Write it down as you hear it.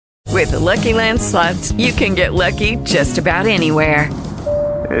With the Lucky Land Slots, you can get lucky just about anywhere.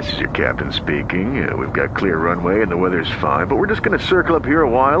 This is your captain speaking. We've got clear runway and the weather's fine, but we're just going to circle up here a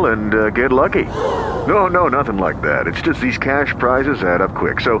while and get lucky. No, nothing like that. It's just these cash prizes add up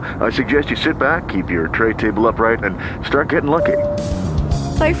quick. So I suggest you sit back, keep your tray table upright, and start getting lucky.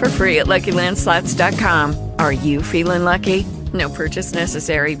 Play for free at LuckyLandSlots.com. Are you feeling lucky? No purchase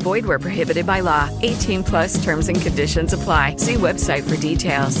necessary. Void where prohibited by law. 18 plus terms and conditions apply. See website for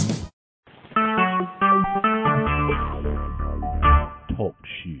details. Talk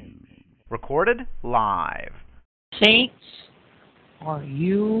shoes. Recorded live. Saints, are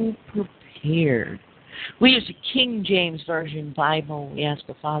you prepared? We use the King James Version Bible. We ask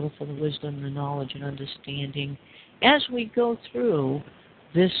the Father for the wisdom, the knowledge, and understanding as we go through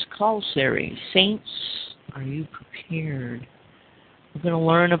this call series. Saints, are you prepared? We're going to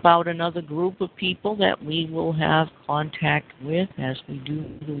learn about another group of people that we will have contact with as we do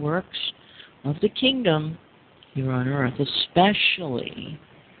the works of the kingdom here on earth, especially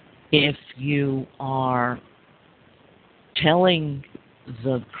if you are telling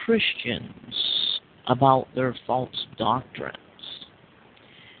the Christians about their false doctrines.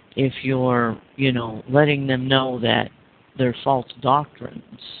 If you're, letting them know that their false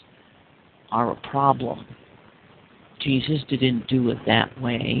doctrines are a problem. Jesus didn't do it that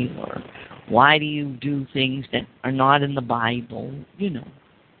way, or why do you do things that are not in the Bible?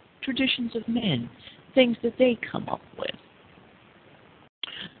 Traditions of men, things that they come up with.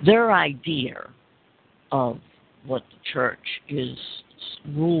 Their idea of what the church's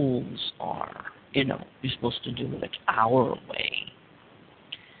rules are, you're supposed to do it our way.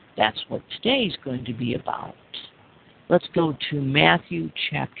 That's what today's going to be about. Let's go to Matthew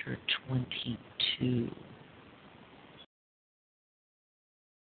chapter 22.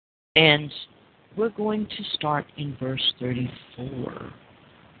 And we're going to start in verse 34.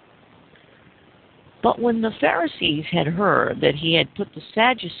 But when the Pharisees had heard that he had put the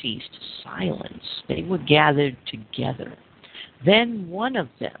Sadducees to silence, they were gathered together. Then one of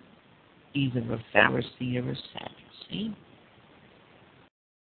them, either a Pharisee or a Sadducee,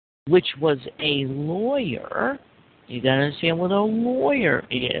 which was a lawyer, you got to understand what a lawyer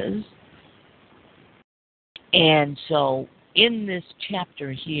is. And so in this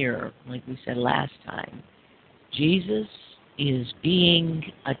chapter here, like we said last time, Jesus is being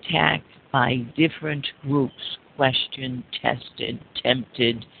attacked by different groups, questioned, tested,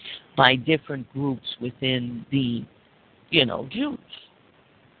 tempted by different groups within the, Jews.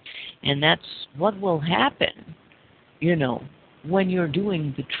 And that's what will happen, when you're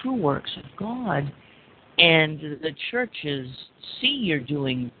doing the true works of God and the churches see you're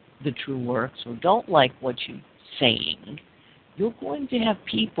doing the true works or don't like what you're saying. You're going to have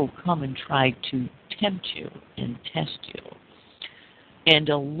people come and try to tempt you and test you. And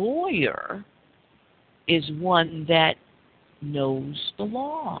a lawyer is one that knows the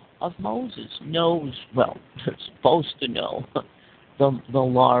law of Moses. They're supposed to know the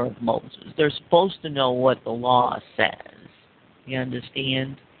law of Moses. They're supposed to know what the law says. You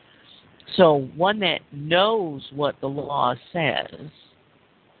understand? So one that knows what the law says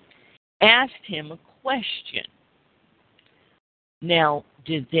asked him a question. Now,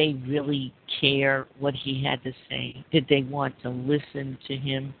 did they really care what he had to say? Did they want to listen to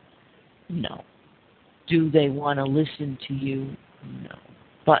him? No. Do they want to listen to you? No.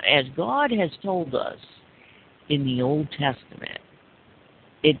 But as God has told us in the Old Testament,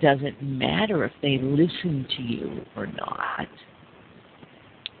 it doesn't matter if they listen to you or not.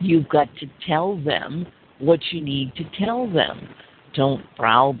 You've got to tell them what you need to tell them. Don't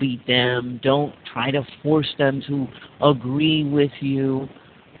browbeat them. Don't try to force them to agree with you.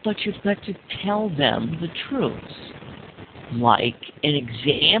 But you've got to tell them the truth. Like an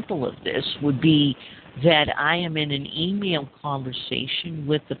example of this would be that I am in an email conversation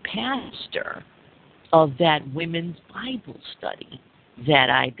with the pastor of that women's Bible study that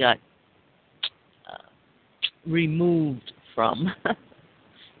I got removed from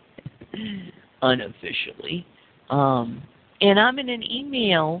unofficially. And I'm in an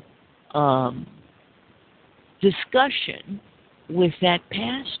email discussion with that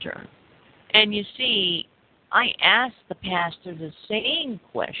pastor. And you see, I asked the pastor the same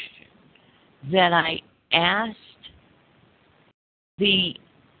question that I asked the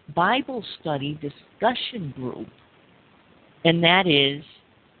Bible study discussion group, and that is,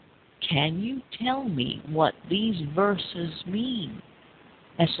 can you tell me what these verses mean?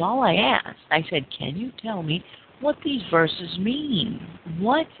 That's all I asked. I said, can you tell me what these verses mean?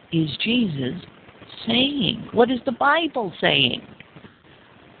 What is Jesus saying? What is the Bible saying?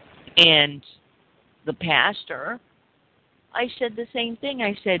 And the pastor, I said the same thing.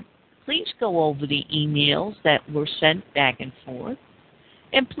 I said, please go over the emails that were sent back and forth,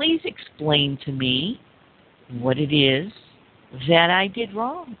 and please explain to me what it is that I did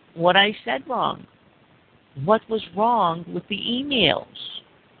wrong, what I said wrong, what was wrong with the emails.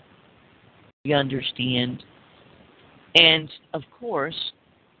 You understand? And, of course,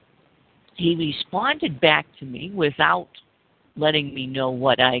 he responded back to me without letting me know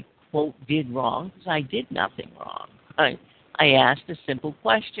what I, quote, did wrong, because I did nothing wrong. I asked a simple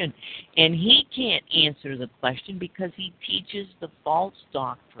question, and he can't answer the question because he teaches the false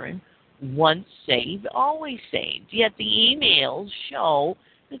doctrine, once saved, always saved. Yet the emails show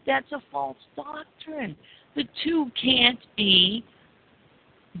that that's a false doctrine. The two can't be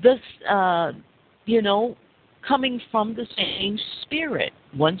this, coming from the same spirit.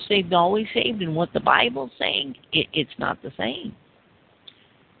 Once saved, always saved, and what the Bible's saying, it's not the same.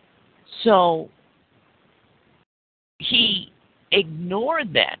 So he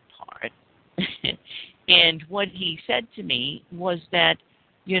ignored that part, and what he said to me was that,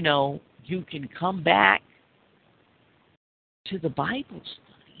 you can come back to the Bible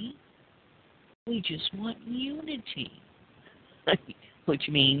study. We just want unity, which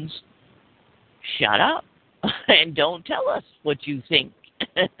means shut up and don't tell us what you think.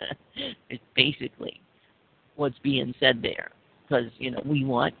 It's basically what's being said there. Because, we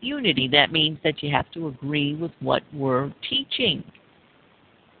want unity. That means that you have to agree with what we're teaching,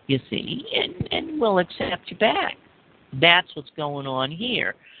 you see, and we'll accept you back. That's what's going on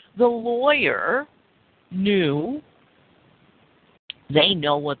here. The lawyer knew. They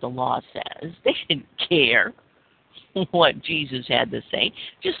know what the law says. They didn't care what Jesus had to say,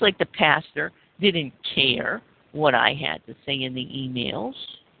 just like the pastor didn't care what I had to say in the emails.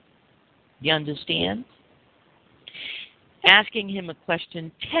 You understand? Asking him a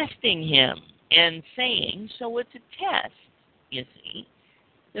question, testing him, and saying, so it's a test, you see.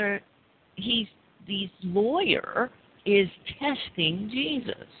 The lawyer is testing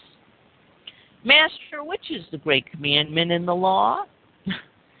Jesus. Master, which is the great commandment in the law?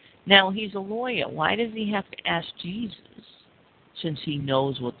 Now, he's a lawyer. Why does he have to ask Jesus, since he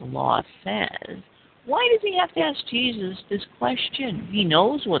knows what the law says? Why does he have to ask Jesus this question? He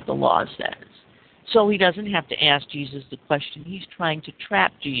knows what the law says. So he doesn't have to ask Jesus the question. He's trying to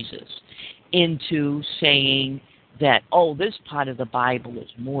trap Jesus into saying that, this part of the Bible is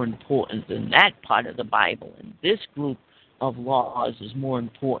more important than that part of the Bible, and this group of laws is more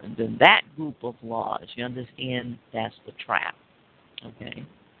important than that group of laws. You understand? That's the trap. Okay?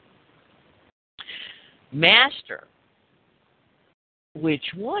 Master, which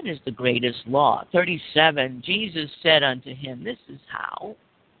one is the greatest law? 37, Jesus said unto him, this is how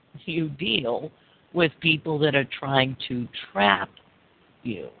you deal with people that are trying to trap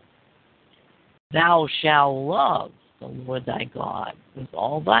you. Thou shalt love the Lord thy God with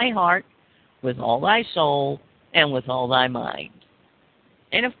all thy heart, with all thy soul, and with all thy mind.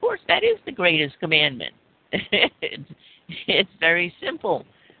 And of course, that is the greatest commandment. It's very simple.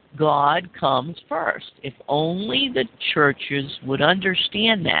 God comes first. If only the churches would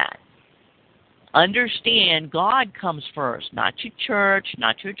understand that. Understand God comes first, not your church,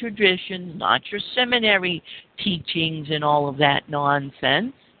 not your traditions, not your seminary teachings and all of that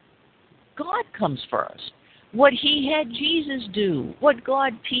nonsense. God comes first. What he had Jesus do, what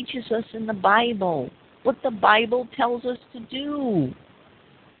God teaches us in the Bible, what the Bible tells us to do.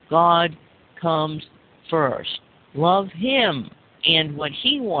 God comes first. Love him and what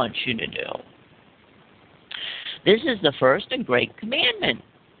he wants you to do. This is the first and great commandment.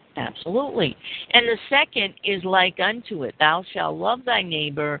 Absolutely. And the second is like unto it. Thou shalt love thy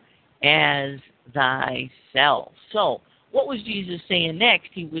neighbor as thyself. So, what was Jesus saying next?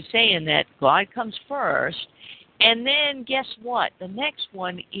 He was saying that God comes first, and then guess what? The next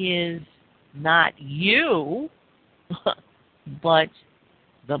one is not you, but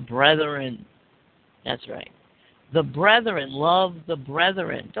the brethren. That's right. The brethren. Love the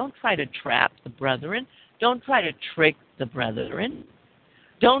brethren. Don't try to trap the brethren. Don't try to trick the brethren.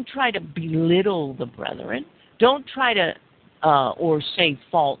 Don't try to belittle the brethren. Don't try to or say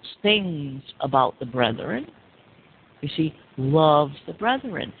false things about the brethren. You see, love the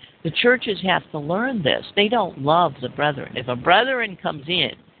brethren. The churches have to learn this. They don't love the brethren. If a brethren comes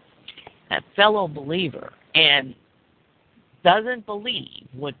in, a fellow believer, and doesn't believe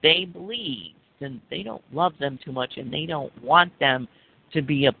what they believe, then they don't love them too much, and they don't want them to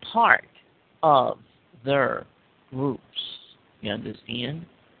be a part of their groups. You understand?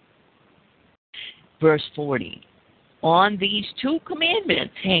 Verse 40. On these two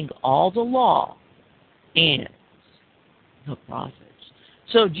commandments hang all the law and the prophets.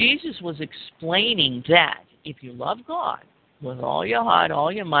 So Jesus was explaining that if you love God with all your heart,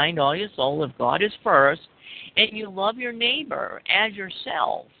 all your mind, all your soul, if God is first, and you love your neighbor as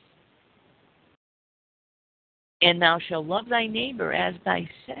yourself, and thou shalt love thy neighbor as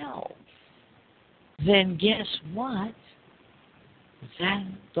thyself, then guess what? That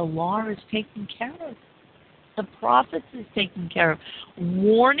the law is taken care of. The prophets is taken care of.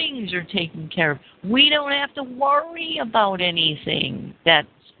 Warnings are taken care of. We don't have to worry about anything that's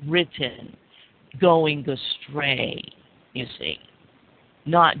written going astray, you see.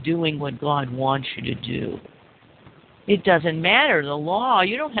 Not doing what God wants you to do. It doesn't matter. The law,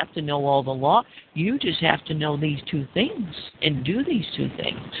 you don't have to know all the law. You just have to know these two things and do these two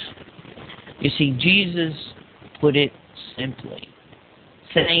things. You see, Jesus put it simply.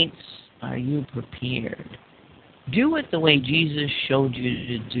 Saints, are you prepared? Do it the way Jesus showed you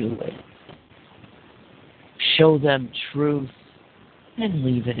to do it. Show them truth and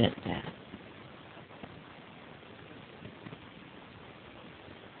leave it at that.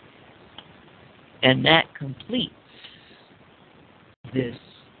 And that completes this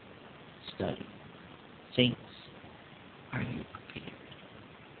study. Saints, are you prepared?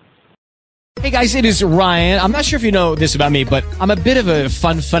 Hey guys, it is Ryan. I'm not sure if you know this about me, but I'm a bit of a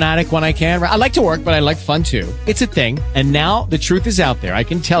fun fanatic when I can. I like to work, but I like fun too. It's a thing. And now the truth is out there. I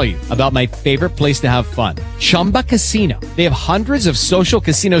can tell you about my favorite place to have fun. Chumba Casino. They have hundreds of social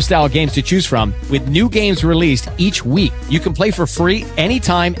casino style games to choose from with new games released each week. You can play for free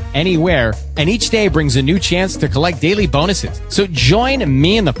anytime, anywhere. And each day brings a new chance to collect daily bonuses. So join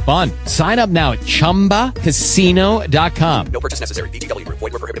me in the fun. Sign up now at ChumbaCasino.com. No purchase necessary. VGW Group.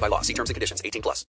 Void where prohibited by law. See terms and conditions. 18+.